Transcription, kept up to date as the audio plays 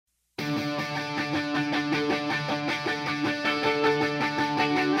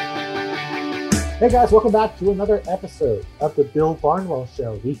Hey guys, welcome back to another episode of the Bill Barnwell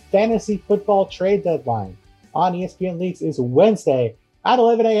Show. The fantasy football trade deadline on ESPN Leagues is Wednesday at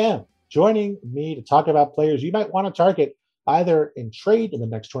 11 a.m. Joining me to talk about players you might want to target either in trade in the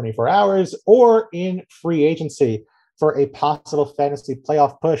next 24 hours or in free agency for a possible fantasy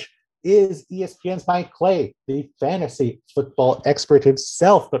playoff push is ESPN's Mike Clay, the fantasy football expert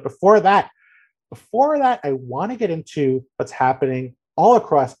himself. But before that, I want to get into what's happening all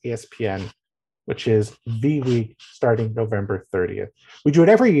across ESPN, which is V League starting November 30th. We do it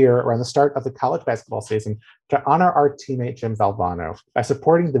every year around the start of the college basketball season to honor our teammate Jim Valvano by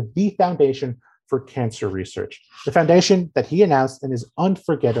supporting the V Foundation for Cancer Research, the foundation that he announced in his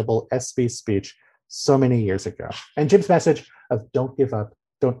unforgettable SB speech so many years ago. And Jim's message of don't give up,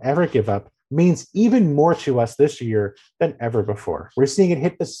 don't ever give up, means even more to us this year than ever before. We're seeing it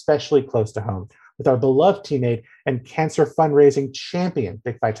hit especially close to home with our beloved teammate and cancer fundraising champion,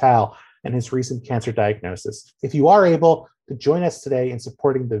 Dick Vitale, and his recent cancer diagnosis. If you are able to join us today in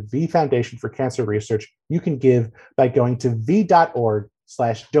supporting the V Foundation for Cancer Research, you can give by going to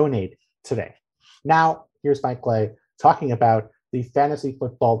v.org/donate today. Now, here's Mike Clay talking about the fantasy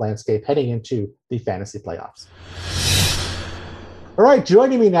football landscape heading into the fantasy playoffs. All right,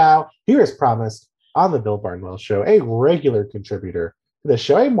 joining me now, here as promised, on the Bill Barnwell Show, a regular contributor to the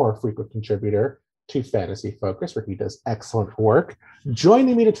show, a more frequent contributor to Fantasy Focus, where he does excellent work.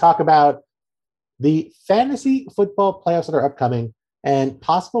 Joining me to talk about the fantasy football playoffs that are upcoming and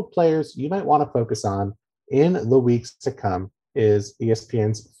possible players you might want to focus on in the weeks to come is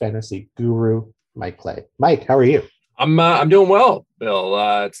ESPN's fantasy guru, Mike Clay. Mike, how are you? I'm doing well,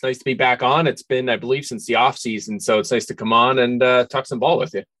 Bill. It's nice to be back on. It's been, I believe, since the off season, so it's nice to come on and talk some ball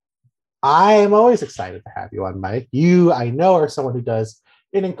with you. I am always excited to have you on, Mike. You, I know, are someone who does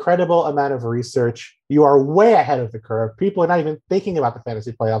an incredible amount of research. You are way ahead of the curve. People are not even thinking about the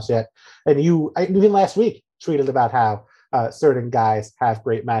fantasy playoffs yet. And you, even last week, tweeted about how certain guys have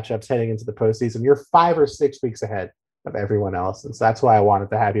great matchups heading into the postseason. You're 5 or 6 weeks ahead of everyone else. And so that's why I wanted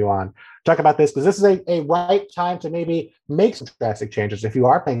to have you on. Talk about this, because this is a right time to maybe make some drastic changes. If you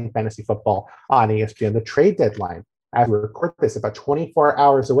are playing fantasy football on ESPN, the trade deadline, as we record this, about 24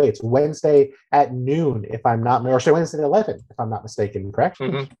 hours away. It's Wednesday at noon, if I'm not, or sorry, Wednesday at 11, if I'm not mistaken, correct?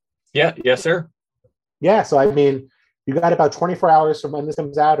 Mm-hmm. Yeah, yes, sir. Yeah, so I mean, you got about 24 hours from when this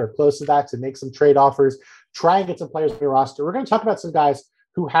comes out or close to that to make some trade offers, try and get some players on your roster. We're going to talk about some guys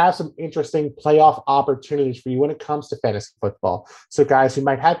who have some interesting playoff opportunities for you when it comes to fantasy football. So guys who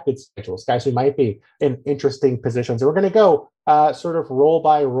might have good schedules, guys who might be in interesting positions. And we're going to go sort of roll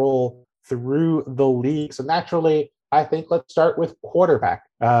by roll through the league. So naturally, I think let's start with quarterback,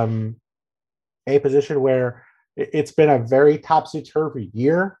 a position where it's been a very topsy-turvy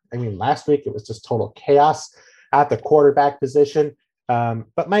year. I mean, last week it was just total chaos at the quarterback position.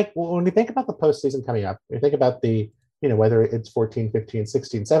 But Mike, when we think about the postseason coming up, we think about the, whether it's 14, 15,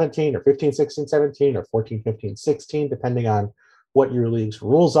 16, 17, or 15, 16, 17, or 14, 15, 16, depending on what your league's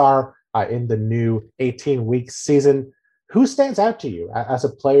rules are in the new 18-week season, who stands out to you as a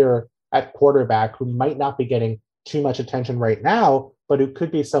player at quarterback who might not be getting too much attention right now, but who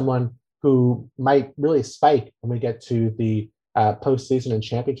could be someone who might really spike when we get to the postseason and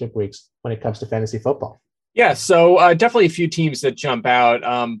championship weeks when it comes to fantasy football? Yeah, so definitely a few teams that jump out.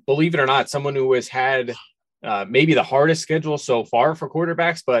 Believe it or not, someone who has had maybe the hardest schedule so far for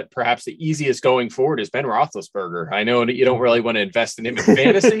quarterbacks, but perhaps the easiest going forward is Ben Roethlisberger. I know that you don't really want to invest in him in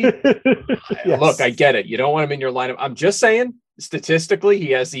fantasy. Yes. Look, I get it. You don't want him in your lineup. I'm just saying, statistically,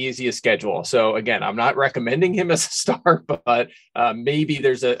 he has the easiest schedule. So again, I'm not recommending him as a start, but maybe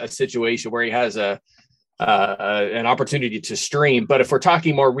there's a situation where he has an opportunity to stream. But if we're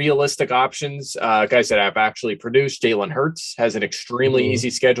talking more realistic options, guys that have actually produced, Jalen Hurts has an extremely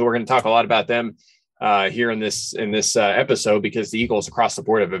easy schedule. We're going to talk a lot about them here in this episode, because the Eagles across the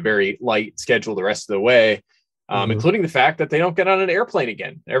board have a very light schedule the rest of the way. Including the fact that they don't get on an airplane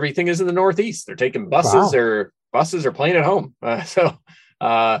again. Everything is in the Northeast. They're taking buses or buses are playing at home.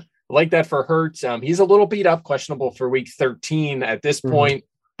 Like that for Hurts. He's a little beat up, questionable for week 13 at this point,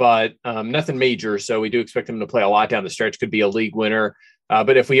 but nothing major. So we do expect him to play a lot down the stretch. Could be a league winner.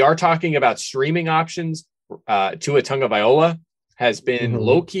 But if we are talking about streaming options, Tua Tagovailoa has been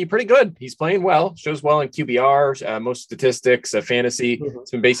low-key pretty good. He's playing well, shows well in QBR, most statistics, fantasy.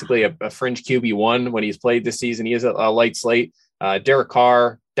 It's been basically a fringe QB1 when he's played this season. He has a light slate. Derek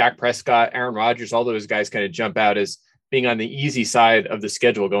Carr, Dak Prescott, Aaron Rodgers, all those guys kind of jump out as being on the easy side of the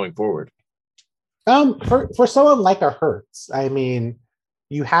schedule going forward. For someone like a Hurts, I mean,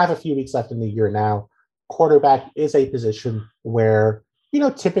 you have a few weeks left in the year now. Quarterback is a position where,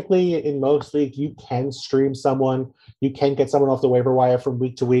 typically in most leagues, you can stream someone. You can get someone off the waiver wire from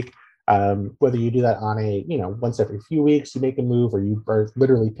week to week. Whether you do that on a, once every few weeks, you make a move, or you are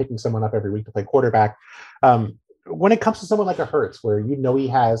literally picking someone up every week to play quarterback. When it comes to someone like a Hurts, where he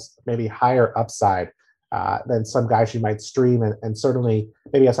has maybe higher upside than some guys you might stream, and certainly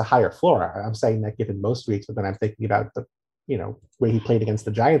maybe has a higher floor. I'm saying that given most weeks, but then I'm thinking about the, way he played against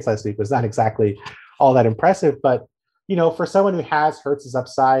the Giants last week was not exactly all that impressive. But, for someone who has Hurts'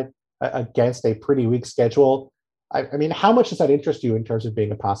 upside against a pretty weak schedule, I mean, how much does that interest you in terms of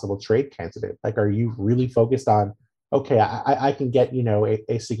being a possible trade candidate? Like, are you really focused on, okay, I can get,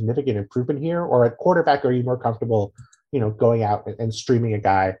 a significant improvement here? Or at quarterback, are you more comfortable, going out and streaming a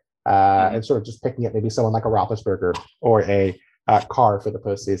guy and sort of just picking up maybe someone like a Roethlisberger or a Carr for the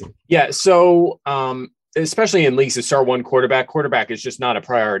postseason? Yeah. So, especially in leagues that start one quarterback is just not a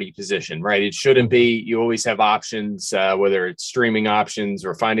priority position, right? It shouldn't be. You always have options, whether it's streaming options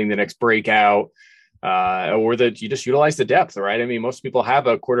or finding the next breakout. Or that you just utilize the depth, right? I mean, most people have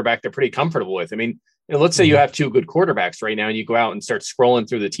a quarterback they're pretty comfortable with. I mean, let's say you have two good quarterbacks right now, and you go out and start scrolling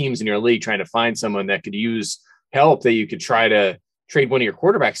through the teams in your league trying to find someone that could use help that you could try to trade one of your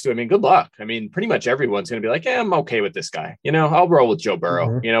quarterbacks to. I mean, good luck. I mean, pretty much everyone's going to be like, yeah, I'm okay with this guy. I'll roll with Joe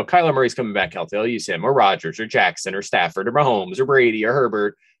Burrow. Kyler Murray's coming back healthy. I'll use him, or Rodgers, or Jackson, or Stafford, or Mahomes, or Brady, or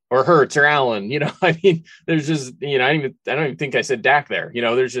Herbert, or Hurts, or Allen. I mean, there's just, I don't even think I said Dak there.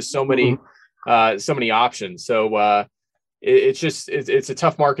 There's just so many options. So it's a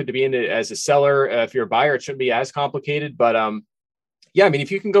tough market to be in as a seller. If you're a buyer, it shouldn't be as complicated, but yeah, I mean,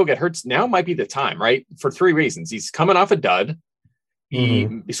 if you can go get Hurts, now might be the time, right? For three reasons. He's coming off a dud.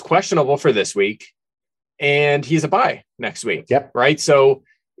 He's questionable for this week, and he's a buy next week. Yep. Right. So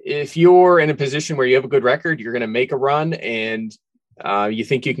if you're in a position where you have a good record, you're going to make a run, and you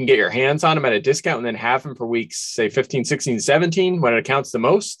think you can get your hands on him at a discount and then have him for weeks, say 15, 16, 17, when it counts the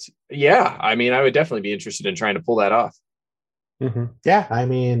most. Yeah. I mean, I would definitely be interested in trying to pull that off. Yeah. I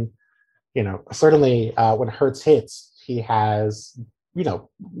mean, certainly when Hurts hits, he has, he's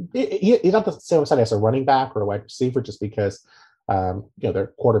not the same side as a running back or a wide receiver, just because, their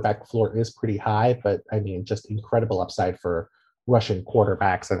quarterback floor is pretty high, but I mean, just incredible upside for rushing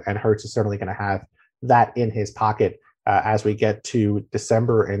quarterbacks. And Hurts is certainly going to have that in his pocket as we get to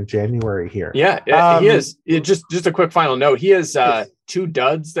December and January here. Yeah, he is. Just a quick final note. He has two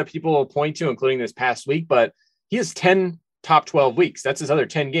duds that people will point to, including this past week, but he has 10 top 12 weeks. That's his other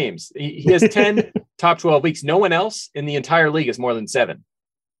 10 games. He has 10 top 12 weeks. No one else in the entire league is more than 7.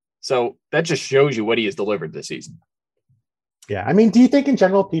 So that just shows you what he has delivered this season. Yeah. I mean, do you think in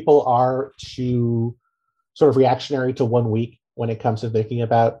general people are too sort of reactionary to 1 week when it comes to thinking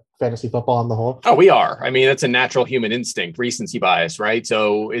about fantasy football on the whole? Oh, we are. I mean, that's a natural human instinct, recency bias, right?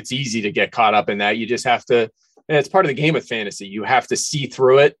 So it's easy to get caught up in that. You just have to, and it's part of the game of fantasy. You have to see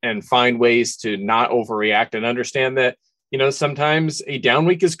through it and find ways to not overreact and understand that, sometimes a down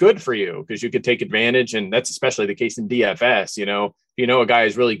week is good for you because you could take advantage. And that's especially the case in DFS. If a guy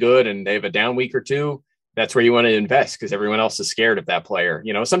is really good and they have a down week or two, that's where you want to invest because everyone else is scared of that player.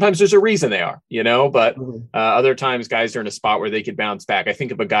 Sometimes there's a reason they are, but other times guys are in a spot where they could bounce back. I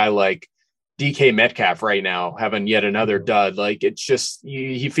think of a guy like DK Metcalf right now having yet another dud. Like it's just,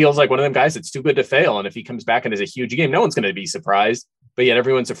 he feels like one of them guys that's too good to fail. And if he comes back and has a huge game, no one's going to be surprised, but yet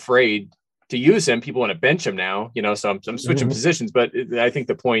everyone's afraid to use him. People want to bench him now, so I'm switching positions, but I think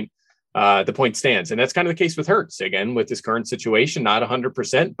the point stands. And that's kind of the case with Hurts again, with this current situation, not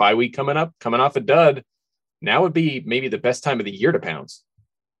 100% bye week coming off a dud. Now would be maybe the best time of the year to pounce.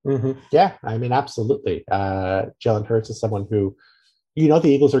 Yeah, I mean, absolutely. Jalen Hurts is someone who, the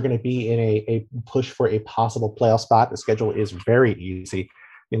Eagles are going to be in a push for a possible playoff spot. The schedule is very easy.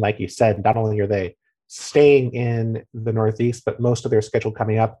 I mean, like you said, not only are they staying in the Northeast, but most of their schedule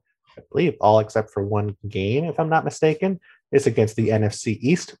coming up, I believe all except for one game, if I'm not mistaken, is against the NFC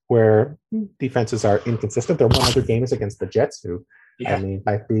East, where defenses are inconsistent. Their one other game is against the Jets, who I mean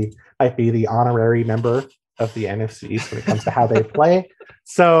might be the honorary member of the NFC East when it comes to how they play.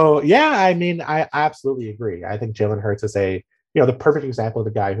 So yeah, I mean, I absolutely agree. I think Jalen Hurts is the perfect example of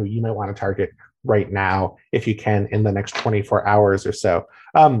the guy who you might want to target right now if you can in the next 24 hours or so.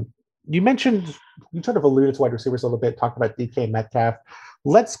 You sort of alluded to wide receivers a little bit, talked about DK Metcalf.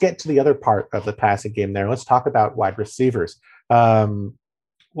 Let's get to the other part of the passing game there. Let's talk about wide receivers. We'll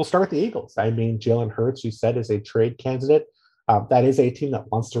start with the Eagles. I mean, Jalen Hurts, you said, is a trade candidate. That is a team that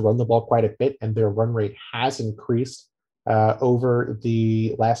wants to run the ball quite a bit, and their run rate has increased over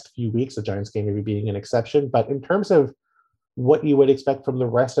the last few weeks, the Giants game maybe being an exception. But in terms of what you would expect from the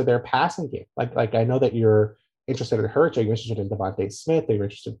rest of their passing game, like I know that you're interested in Hurts, are you interested in Devontae Smith, are you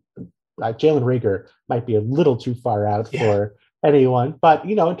interested Jalen Reagor might be a little too far out for anyone, but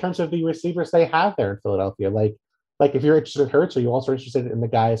in terms of the receivers they have there in Philadelphia, like Like if you're interested in Hurts, are you also interested in the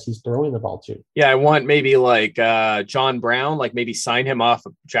guys he's throwing the ball to? Yeah, I want maybe like John Brown, like maybe sign him off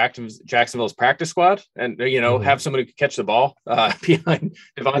of Jacksonville's practice squad and, have someone who can catch the ball behind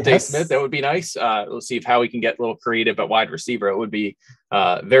Devontae Smith. That would be nice. We'll see how we can get a little creative at wide receiver. It would be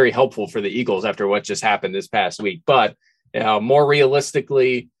very helpful for the Eagles after what just happened this past week. But more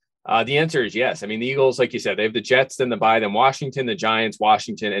realistically, the answer is yes. I mean, the Eagles, like you said, they have the Jets, then the bye, then Washington, the Giants,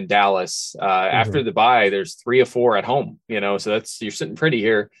 Washington, and Dallas. After the bye, there's 3 of 4 at home, so you're sitting pretty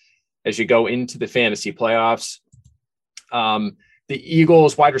here as you go into the fantasy playoffs. The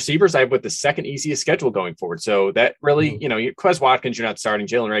Eagles wide receivers, I have with the second easiest schedule going forward. So that really, Quez Watkins, you're not starting.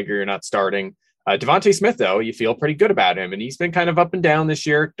 Jalen Reagor, you're not starting. Devontae Smith, though, you feel pretty good about him. And he's been kind of up and down this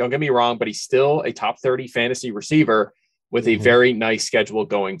year. Don't get me wrong, but he's still a top 30 fantasy receiver with a very nice schedule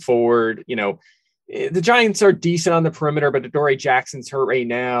going forward. The Giants are decent on the perimeter, but Adoree Jackson's hurt right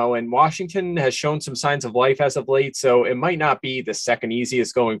now, and Washington has shown some signs of life as of late, so it might not be the second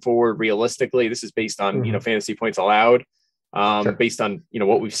easiest going forward. Realistically, this is based on fantasy points allowed, based on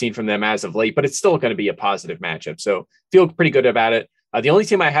what we've seen from them as of late, but it's still going to be a positive matchup. So feel pretty good about it. The only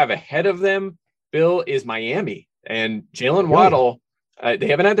team I have ahead of them, Bill, is Miami, and Jalen Waddle. They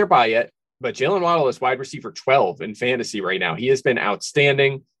haven't had their bye yet, but Jalen Waddle is wide receiver 12 in fantasy right now. He has been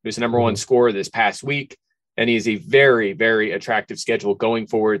outstanding. He was the number one scorer this past week, and he is a very, very attractive schedule going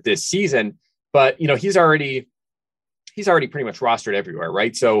forward this season. But, he's already pretty much rostered everywhere,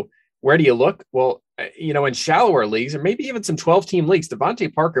 right? So where do you look? Well, in shallower leagues, or maybe even some 12-team leagues,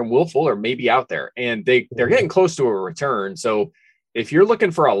 Devontae Parker and Will Fuller may be out there, and they're getting close to a return. So if you're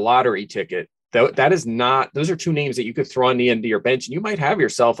looking for a lottery ticket, that is not, those are 2 names that you could throw on the end of your bench, and you might have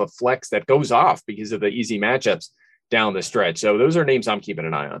yourself a flex that goes off because of the easy matchups down the stretch. So those are names I'm keeping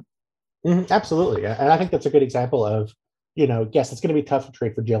an eye on. Absolutely. And I think that's a good example of, yes, it's going to be tough to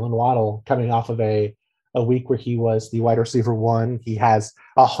trade for Jalen Waddle coming off of a week where he was the wide receiver 1. He has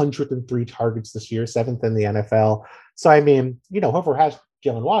 103 targets this year, 7th in the NFL. So, I mean, whoever has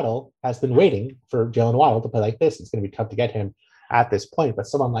Jalen Waddle has been waiting for Jalen Waddle to play like this. It's going to be tough to get him at this point, but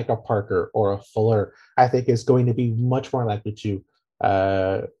someone like a Parker or a Fuller, I think, is going to be much more likely to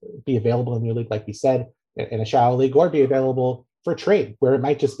be available in your league, like we said, in a shallow league, or be available for trade, where it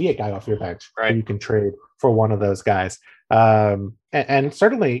might just be a guy off your bench who you can trade for one of those guys. And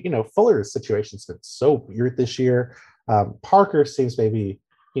certainly, Fuller's situation's been so weird this year. Parker seems maybe,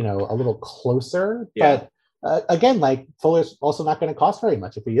 a little closer, but again, like Fuller's also not going to cost very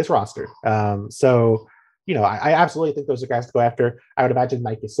much if he is rostered. So, I absolutely think those are guys to go after. I would imagine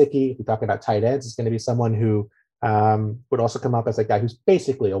Mike Gesicki, if we talk about tight ends, is going to be someone who would also come up as a guy who's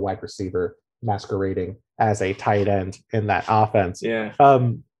basically a wide receiver masquerading as a tight end in that offense. Yeah.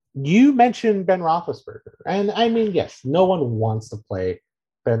 You mentioned Ben Roethlisberger, and I mean, yes, no one wants to play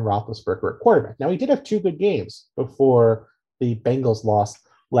Ben Roethlisberger at quarterback. Now, he did have 2 good games before the Bengals lost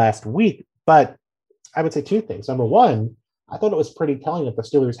last week, but I would say 2 things. Number one, I thought it was pretty telling that the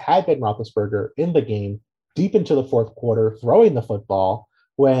Steelers had Ben Roethlisberger in the game deep into the 4th quarter, throwing the football,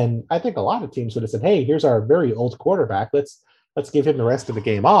 when I think a lot of teams would have said, hey, here's our very old quarterback. Let's give him the rest of the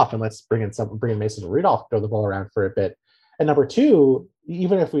game off, and let's bring in Mason Rudolph, throw the ball around for a bit. And number 2,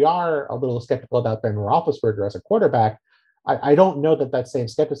 even if we are a little skeptical about Ben Roethlisberger as a quarterback, I don't know that same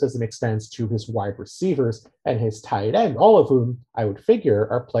skepticism extends to his wide receivers and his tight end, all of whom I would figure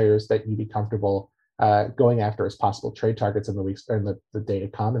are players that you'd be comfortable going after as possible trade targets in the weeks and the day to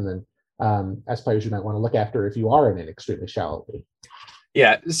come, and then as players you might want to look after if you are in an extremely shallow league.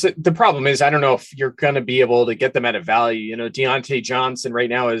 Yeah, so the problem is I don't know if you're going to be able to get them at a value. Deontay Johnson right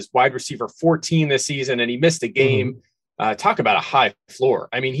now is wide receiver 14 this season, and he missed a game. Talk about a high floor.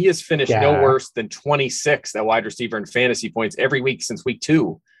 I mean, he has finished no worse than 26 at wide receiver in fantasy points every week since week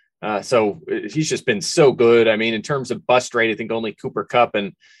 2. So he's just been so good. I mean, in terms of bust rate, I think only Cooper Kupp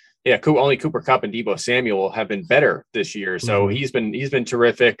and Deebo Samuel have been better this year. So he's been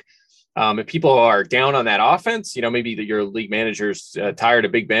terrific. If people are down on that offense, maybe your league manager's tired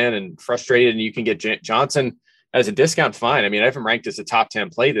of Big Ben and frustrated, and you can get Johnson as a discount, fine. I mean, I have him ranked as a top 10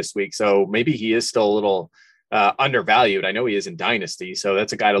 play this week, so maybe he is still a little undervalued. I know he is in Dynasty, so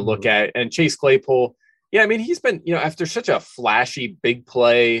that's a guy to look at. And Chase Claypool, I mean, he's been, after such a flashy, big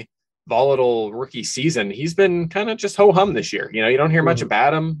play, volatile rookie season, he's been kind of just ho-hum this year. You don't hear much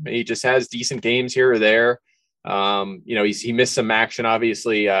about him. He just has decent games here or there. He missed some action,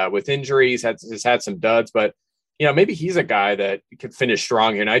 obviously, with injuries, has had some duds, but maybe he's a guy that could finish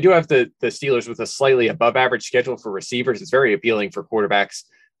strong here. And I do have the Steelers with a slightly above average schedule for receivers. It's very appealing for quarterbacks,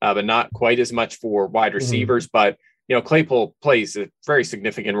 but not quite as much for wide receivers. But, Claypool plays a very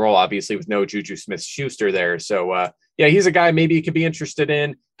significant role, obviously, with no Juju Smith-Schuster there. So, yeah, he's a guy maybe you could be interested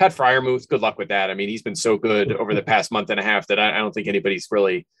in. Pat Fryermuth, good luck with that. I mean, he's been so good over the past month and a half that I don't think anybody's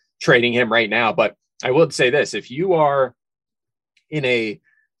really trading him right now. But I would say this, if you are in a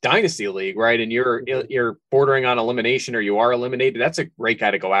dynasty league, right, and you're bordering on elimination or you are eliminated, that's a great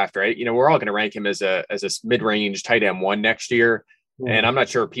guy to go after. Right? You know, we're all going to rank him as a mid-range tight end 1 next year. And I'm not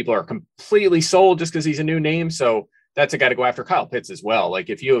sure people are completely sold just because he's a new name. So that's a guy to go after. Kyle Pitts as well.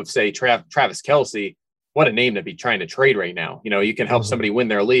 Like if you have, say, Travis Kelce, what a name to be trying to trade right now. You know, you can help somebody win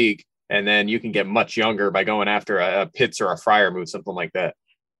their league, and then you can get much younger by going after a Pitts or a Fryermuth, something like that.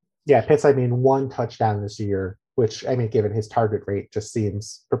 Yeah, Pitts, I mean, 1 touchdown this year, which, I mean, given his target rate, just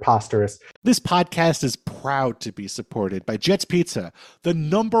seems preposterous. This podcast is proud to be supported by Jets Pizza, the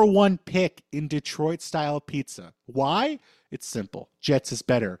 #1 pick in Detroit-style pizza. Why? It's simple. Jets is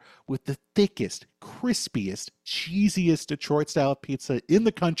better. With the thickest, crispiest, cheesiest Detroit-style pizza in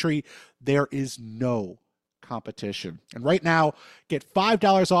the country, there is no competition. And right now, get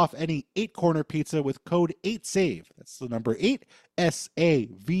 $5 off any 8-corner pizza with code 8SAVE. That's the number 8,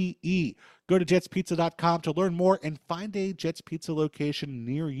 SAVE. Go to jetspizza.com to learn more and find a Jets Pizza location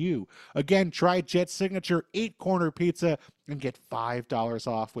near you. Again, try Jet's signature 8-corner pizza and get $5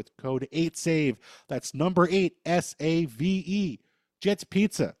 off with code 8SAVE. That's number 8, SAVE. Jets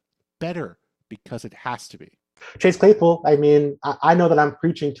Pizza. Better because it has to be. Chase Claypool, I mean, I know that I'm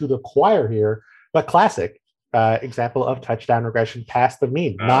preaching to the choir here, but classic example of touchdown regression past the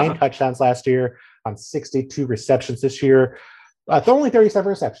mean. 9 touchdowns last year on 62 receptions this year. Only 37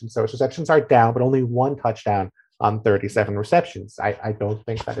 receptions, so his receptions are down, but only 1 touchdown on 37 receptions. I don't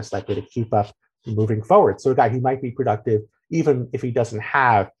think that is likely to keep up moving forward. So a guy who might be productive, even if he doesn't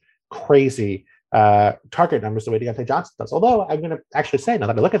have crazy target numbers the way Deontay Johnson does. Although I'm going to actually say, now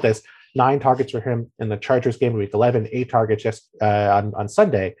that I look at this, 9 targets for him in the Chargers game in week 11, 8 targets just on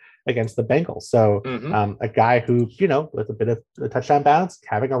Sunday against the Bengals. So a guy who, you know, with a bit of a touchdown bounce,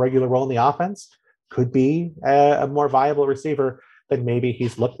 having a regular role in the offense, could be a more viable receiver than maybe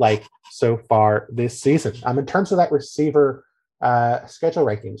he's looked like so far this season. In terms of that receiver schedule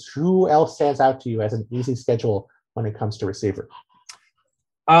rankings, who else stands out to you as an easy schedule when it comes to receiver?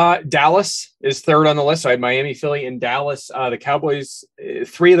 Dallas is 3rd on the list. So I had Miami, Philly, and Dallas. The Cowboys,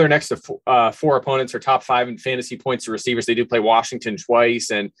 3 of their next 4 opponents are top 5 in fantasy points to receivers. They do play Washington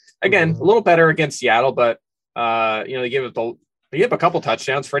twice. And again, a little better against Seattle, but you know, they give a couple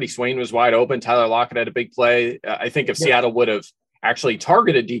touchdowns. Freddie Swain was wide open. Tyler Lockett had a big play. I think if Seattle would have actually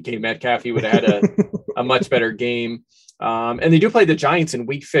targeted DK Metcalf, he would have had a much better game. And they do play the Giants in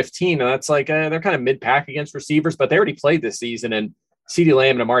week 15. And that's like, they're kind of mid-pack against receivers, but they already played this season. And CeeDee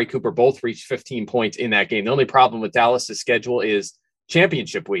Lamb and Amari Cooper both reached 15 points in that game. The only problem with Dallas's schedule is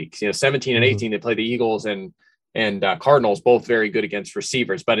championship weeks. You know, 17 and 18, they play the Eagles and Cardinals, both very good against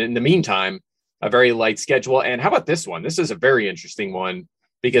receivers. But in the meantime, a very light schedule. And how about this one? This is a very interesting one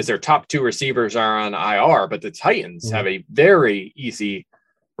because their top 2 receivers are on IR, but the Titans have a very easy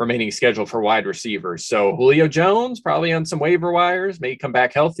remaining schedule for wide receivers. So Julio Jones probably on some waiver wires, may come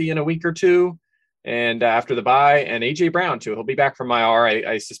back healthy in a week or 2. And after the bye, and AJ Brown too, he'll be back from IR.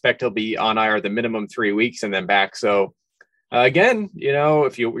 I suspect he'll be on IR the minimum 3 weeks and then back. So again, you know,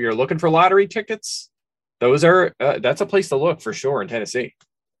 if you're looking for lottery tickets, those are that's a place to look for sure in Tennessee.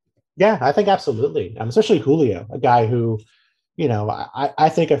 Yeah, I think absolutely. Especially Julio, a guy who, you know, I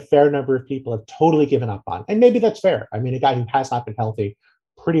think a fair number of people have totally given up on, and maybe that's fair. I mean, a guy who has not been healthy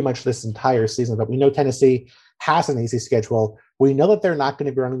pretty much this entire season, but we know Tennessee has an easy schedule. We know that they're not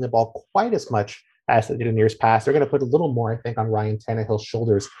going to be running the ball quite as much as they did in years past. They're going to put a little more, I think, on Ryan Tannehill's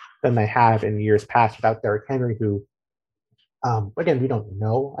shoulders than they have in years past without Derrick Henry, who, again, we don't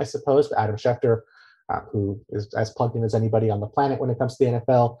know, I suppose, but Adam Schefter, who is as plugged in as anybody on the planet when it comes to the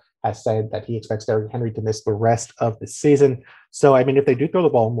NFL, has said that he expects Derrick Henry to miss the rest of the season. So, I mean, if they do throw the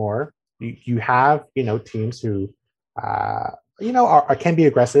ball more, you have, you know, teams who, you know, can be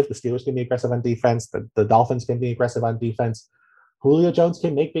aggressive. The Steelers can be aggressive on defense. The Dolphins can be aggressive on defense. Julio Jones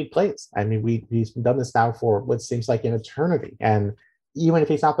can make big plays. I mean, he's done this now for what seems like an eternity. And even if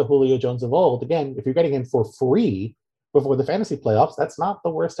he's not the Julio Jones of old, again, if you're getting him for free before the fantasy playoffs, that's not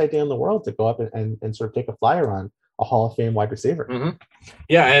the worst idea in the world to go up and sort of take a flyer on a Hall of Fame wide receiver.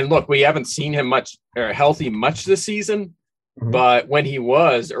 Yeah, and look, we haven't seen him healthy much this season, but when he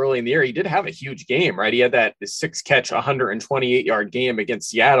was early in the year, he did have a huge game, right? He had that 6-catch, 128-yard game against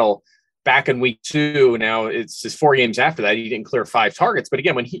Seattle back in week 2. Now it's just 4 games after that. He didn't clear 5 targets. But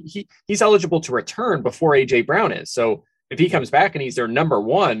again, when he's eligible to return before AJ Brown is. So if he comes back and he's their number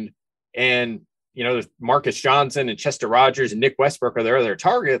 1, and, you know, there's Marcus Johnson and Chester Rogers and Nick Westbrook are their other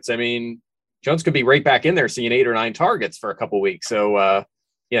targets, I mean, Jones could be right back in there seeing 8 or 9 targets for a couple of weeks. So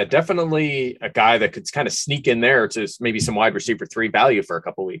Yeah, definitely a guy that could kind of sneak in there to maybe some wide receiver 3 value for a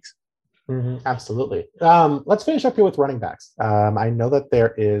couple weeks. Absolutely. Let's finish up here with running backs. I know that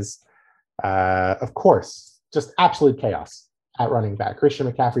there is, of course, just absolute chaos at running back.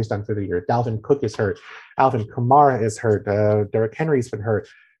 Christian McCaffrey's done for the year. Dalvin Cook is hurt. Alvin Kamara is hurt. Derrick Henry's been hurt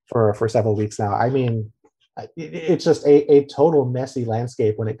for several weeks now. I mean, it's just a total messy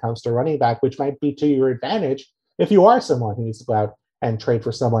landscape when it comes to running back, which might be to your advantage if you are someone who needs to go out and trade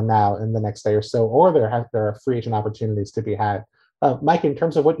for someone now in the next day or so, or there are free agent opportunities to be had. Mike, in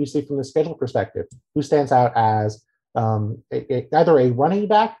terms of what you see from the schedule perspective, who stands out as either a running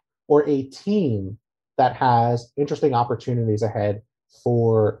back or a team that has interesting opportunities ahead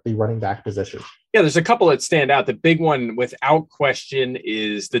for the running back position? Yeah, there's a couple that stand out. The big one, without question,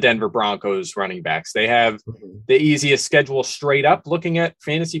 is the Denver Broncos running backs. They have the easiest schedule straight up looking at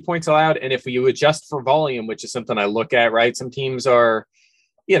fantasy points allowed. And if you adjust for volume, which is something I look at, right? Some teams are,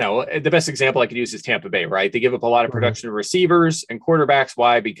 the best example I could use is Tampa Bay, right? They give up a lot of production to receivers and quarterbacks.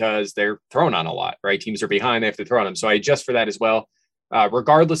 Why? Because they're thrown on a lot, right? Teams are behind. They have to throw on them. So I adjust for that as well.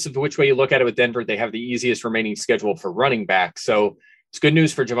 Regardless of which way you look at it with Denver, they have the easiest remaining schedule for running back. So it's good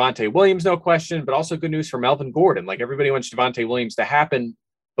news for Javonte Williams, no question, but also good news for Melvin Gordon. Like, everybody wants Javonte Williams to happen,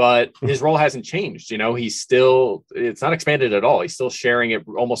 but his role hasn't changed. It's not expanded at all. He's still sharing it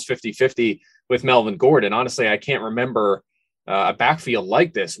almost 50-50 with Melvin Gordon. Honestly, I can't remember a backfield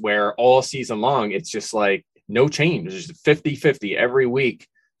like this where all season long, it's just like no change. It's 50-50 every week.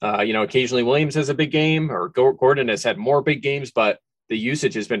 Occasionally Williams has a big game, or Gordon has had more big games, but the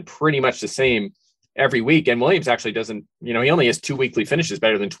usage has been pretty much the same every week. And Williams actually doesn't, he only has 2 weekly finishes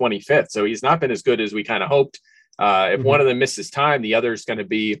better than 25th. So he's not been as good as we kind of hoped. If one of them misses time, the other is going to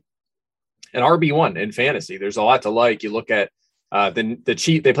be an RB1 in fantasy. There's a lot to like. You look at the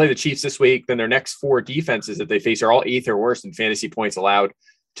Chiefs, they play the Chiefs this week. Then their next 4 defenses that they face are all 8th or worse in fantasy points allowed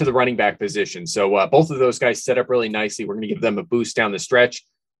to the running back position. So both of those guys set up really nicely. We're going to give them a boost down the stretch.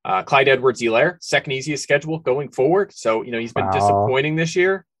 Clyde Edwards-Helaire, second easiest schedule going forward. So, he's been disappointing this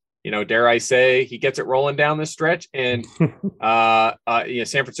year. Dare I say, he gets it rolling down the stretch. And San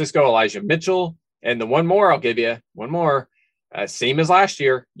Francisco, Elijah Mitchell. And the one more, I'll give you one more, same as last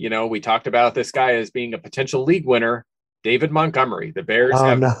year. We talked about this guy as being a potential league winner, David Montgomery. The Bears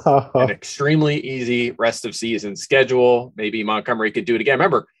have an extremely easy rest of season schedule. Maybe Montgomery could do it again.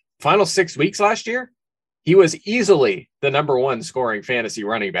 Remember, final 6 weeks last year, he was easily the number 1 scoring fantasy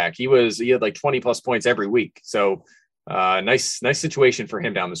running back. He had like 20 plus points every week. So nice situation for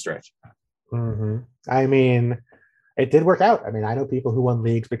him down the stretch. I mean, it did work out. I mean, I know people who won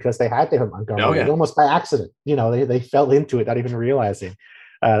leagues because they had David Montgomery almost by accident. They fell into it, not even realizing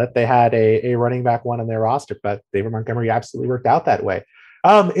that they had a running back one on their roster, but David Montgomery absolutely worked out that way.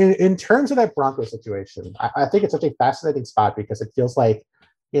 In terms of that Broncos situation, I think it's such a fascinating spot because it feels like,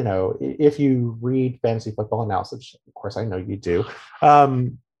 if you read fantasy football analysis, of course I know you do,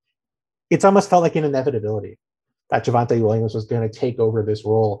 it's almost felt like an inevitability that Javonte Williams was going to take over this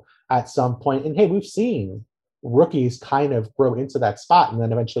role at some point. And hey, we've seen rookies kind of grow into that spot and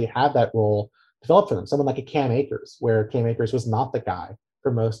then eventually have that role develop for them. Someone like a Cam Akers, where Cam Akers was not the guy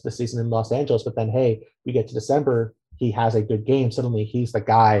for most of the season in Los Angeles, but then, hey, we get to December, he has a good game. Suddenly he's the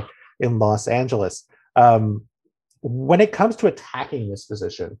guy in Los Angeles. When it comes to attacking this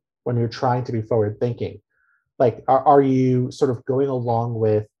position, when you're trying to be forward thinking, like, are you sort of going along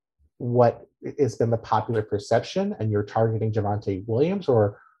with what has been the popular perception and you're targeting Javonte Williams,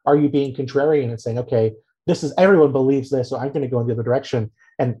 or are you being contrarian and saying, okay, everyone believes this, so I'm going to go in the other direction?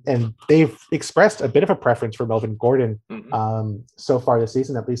 And they've expressed a bit of a preference for Melvin Gordon so far this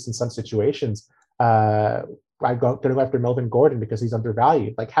season, at least in some situations. I'm going to go after Melvin Gordon because he's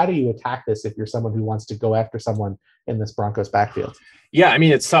undervalued. Like, how do you attack this if you're someone who wants to go after someone in this Broncos backfield? Yeah, I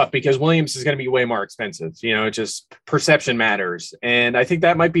mean, it's tough because Williams is going to be way more expensive. Just perception matters. And I think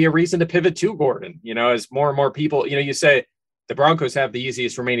that might be a reason to pivot to Gordon, as more and more people, you say the Broncos have the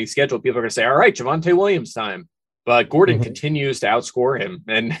easiest remaining schedule. People are going to say, all right, Javonte Williams time. But Gordon continues to outscore him.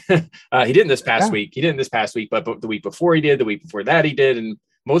 And he didn't this past week. He didn't this past week, but the week before he did, the week before that he did. And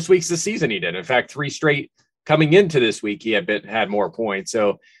most weeks this season he did. In fact, 3 straight coming into this week, he had more points.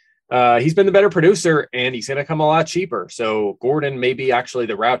 So he's been the better producer, and he's going to come a lot cheaper. So Gordon may be actually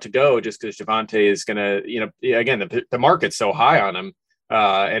the route to go, just because Javonte is going to, again, the market's so high on him,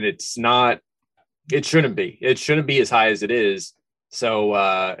 and it shouldn't be. It shouldn't be as high as it is.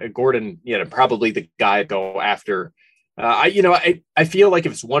 So Gordon, probably the guy to go after. I feel like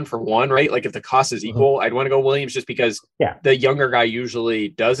if it's 1 for 1, right? Like if the cost is equal, I'd want to go Williams just because the younger guy usually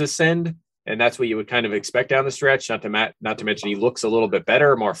does ascend. And that's what you would kind of expect down the stretch. Not to mention he looks a little bit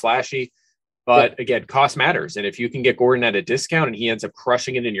better, more flashy. But again, cost matters. And if you can get Gordon at a discount and he ends up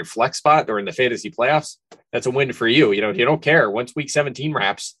crushing it in your flex spot or in the fantasy playoffs, that's a win for you. You don't care. Once week 17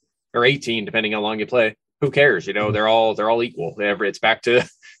 wraps, or 18, depending how long you play, who cares? They're all equal. It's back to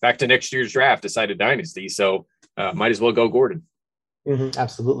next year's draft, decided dynasty. So might as well go Gordon. Mm-hmm,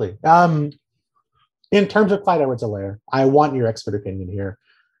 absolutely. In terms of Clyde Edwards-Helaire, I want your expert opinion here.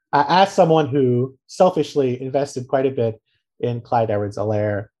 As someone who selfishly invested quite a bit in Clyde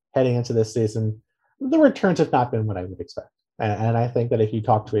Edwards-Helaire heading into this season, the returns have not been what I would expect. And I think that if you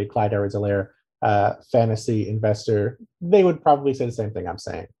talk to a Clyde Edwards-Helaire fantasy investor, they would probably say the same thing I'm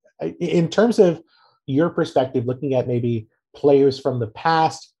saying. In terms of your perspective, looking at maybe players from the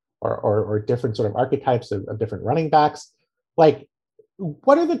past or different sort of archetypes of different running backs, like,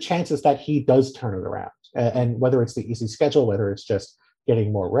 what are the chances that he does turn it around? And whether it's the easy schedule, whether it's just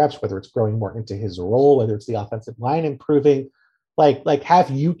getting more reps, whether it's growing more into his role, whether it's the offensive line improving, like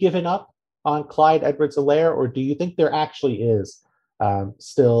have you given up on Clyde Edwards-Helaire, or do you think there actually is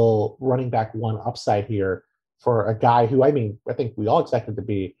still running back one upside here for a guy who, I think we all expected to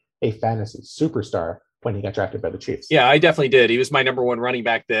be a fantasy superstar when he got drafted by the Chiefs? Yeah, I definitely did. He was my number one running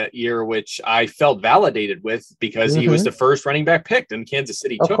back that year, which I felt validated with because he was the first running back picked, and Kansas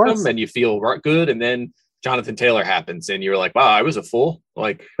City took him, and you feel good. And then Jonathan Taylor happens, and you're like, wow, I was a fool.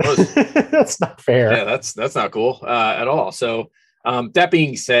 Like, that's not fair. Yeah, that's not cool at all. So that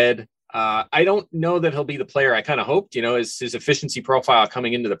being said, I don't know that he'll be the player I kind of hoped. His efficiency profile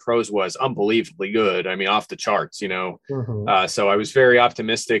coming into the pros was unbelievably good. I mean, off the charts, So I was very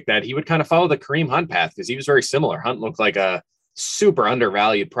optimistic that he would kind of follow the Kareem Hunt path because he was very similar. Hunt looked like a super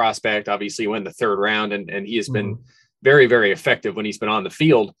undervalued prospect. Obviously, went the third round, and he has been very, very effective when he's been on the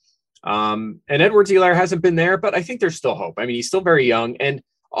field. And Edwards-Helaire hasn't been there, but I think there's still hope. I mean, he's still very young and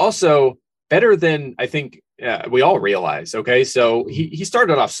also better than I think we all realize. Okay. So he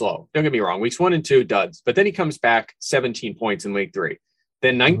started off slow. Don't get me wrong. Weeks 1 and 2 duds, but then he comes back 17 points in week 3,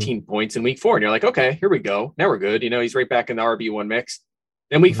 then 19 points in week 4. And you're like, okay, here we go. Now we're good. He's right back in the RB1 mix.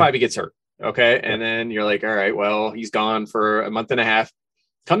 Then week 5, he gets hurt. Okay. And then you're like, all right, well, he's gone for a month and a half,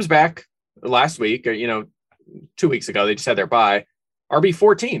 comes back last week, or, 2 weeks ago, they just had their bye.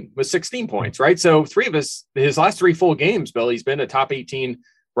 RB14 was 16 points, right? So his last 3 full games, Bill, he's been a top 18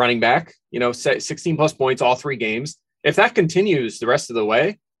 running back, 16 plus points, all 3 games. If that continues the rest of the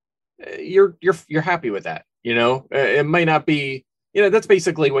way, you're happy with that. It might not be, that's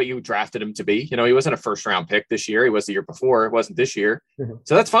basically what you drafted him to be. He wasn't a first round pick this year. He was the year before. It wasn't this year.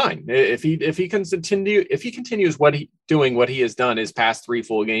 So that's fine. If he continues doing what he has done his past 3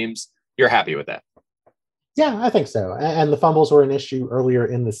 full games, you're happy with that. Yeah, I think so. And the fumbles were an issue earlier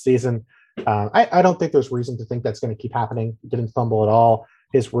in the season. I don't think there's reason to think that's going to keep happening. He didn't fumble at all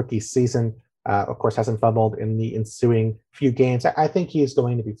his rookie season. Of course, hasn't fumbled in the ensuing few games. I think he is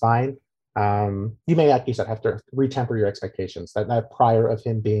going to be fine. You may, like you said, have to retemper your expectations. That prior of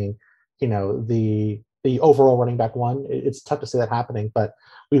him being, the overall running back one, it's tough to see that happening. But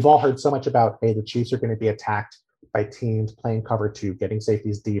we've all heard so much about, hey, the Chiefs are going to be attacked by teams playing cover 2, getting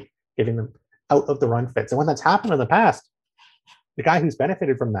safeties deep, getting them out of the run fits. And when that's happened in the past, the guy who's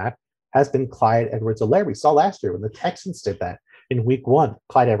benefited from that has been Clyde Edwards-Helaire. We saw last year when the Texans did that in week 1.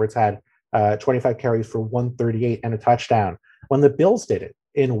 Clyde Edwards had 25 carries for 138 and a touchdown. When the Bills did it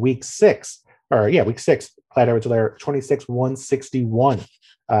in week 6, Clyde Edwards-Helaire 26, 161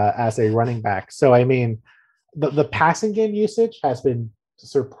 as a running back. So, I mean, the passing game usage has been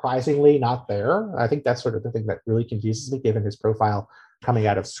surprisingly not there. I think that's sort of the thing that really confuses me given his profile coming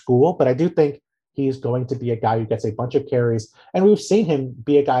out of school. But I do think he's going to be a guy who gets a bunch of carries. And we've seen him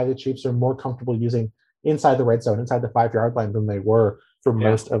be a guy the Chiefs are more comfortable using inside the red zone, inside the 5-yard line than they were for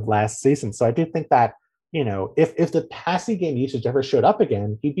most of last season. So I do think that, if the passing game usage ever showed up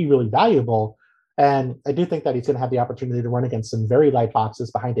again, he'd be really valuable. And I do think that he's going to have the opportunity to run against some very light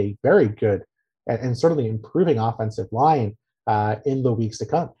boxes behind a very good and certainly improving offensive line in the weeks to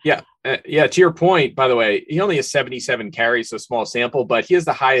come. Yeah. To your point, by the way, he only has 77 carries, so small sample, but he has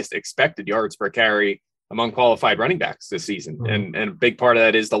the highest expected yards per carry among qualified running backs this season. And a big part of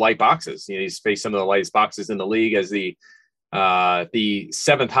that is the light boxes. He's faced some of the lightest boxes in the league as the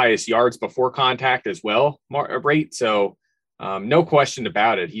 7th highest yards before contact as well rate. So no question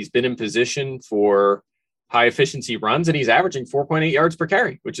about it. He's been in position for high efficiency runs, and he's averaging 4.8 yards per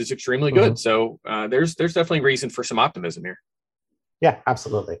carry, which is extremely good. So there's definitely reason for some optimism here. Yeah,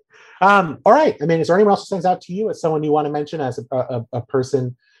 absolutely. All right. I mean, is there anyone else who stands out to you as someone you want to mention as a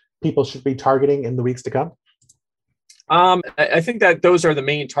person people should be targeting in the weeks to come? I think that those are the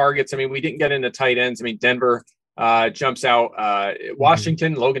main targets. I mean, we didn't get into tight ends. I mean, Denver jumps out.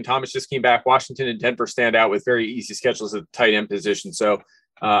 Washington, Logan Thomas just came back. Washington and Denver stand out with very easy schedules at the tight end position. So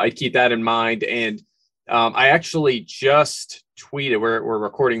I'd keep that in mind. And I actually just tweeted, we're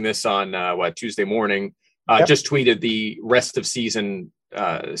recording this on Tuesday morning, just tweeted the rest of season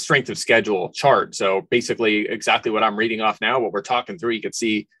strength of schedule chart. So basically exactly what I'm reading off now, what we're talking through, you could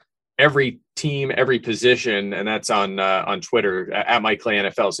see every team, every position, and that's on Twitter at Mike Clay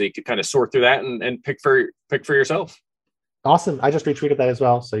NFL. So you could kind of sort through that and pick for yourself. Awesome. I just retweeted that as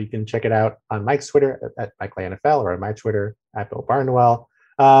well. So you can check it out on Mike's Twitter at Mike Clay NFL or on my Twitter at Bill Barnwell.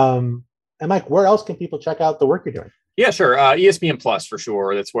 And Mike, where else can people check out the work you're doing? Yeah, sure. ESPN Plus for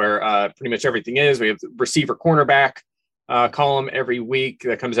sure. That's where pretty much everything is. We have the receiver cornerback column every week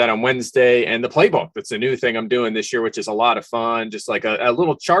that comes out on Wednesday, and the playbook. That's a new thing I'm doing this year, which is a lot of fun. Just like a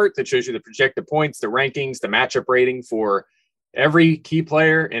little chart that shows you the projected points, the rankings, the matchup rating for every key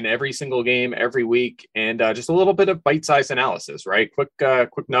player in every single game every week, and just a little bit of bite-sized analysis, right? Quick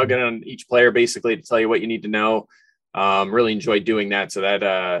nugget on each player, basically, to tell you what you need to know. Really enjoyed doing that. So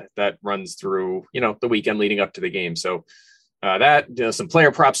that runs through, the weekend leading up to the game. So some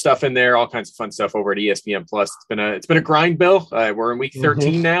player prop stuff in there, all kinds of fun stuff over at ESPN Plus. It's been a grind, Bill. We're in week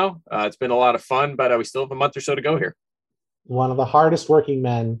 13 now. It's been a lot of fun, but we still have a month or so to go here. One of the hardest working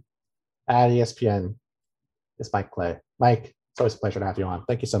men at ESPN is Mike Clay. Mike, it's always a pleasure to have you on.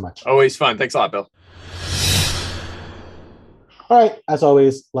 Thank you so much. Always fun. Thanks a lot, Bill. All right. As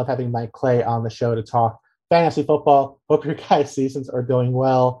always, love having Mike Clay on the show to talk fantasy football. Hope your guys' seasons are going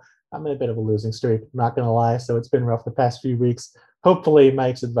well. I'm in a bit of a losing streak, I'm not going to lie, so it's been rough the past few weeks. Hopefully,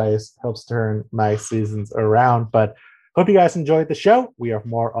 Mike's advice helps turn my seasons around, but hope you guys enjoyed the show. We have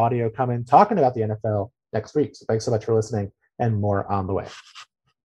more audio coming talking about the NFL next week, so thanks so much for listening, and more on the way.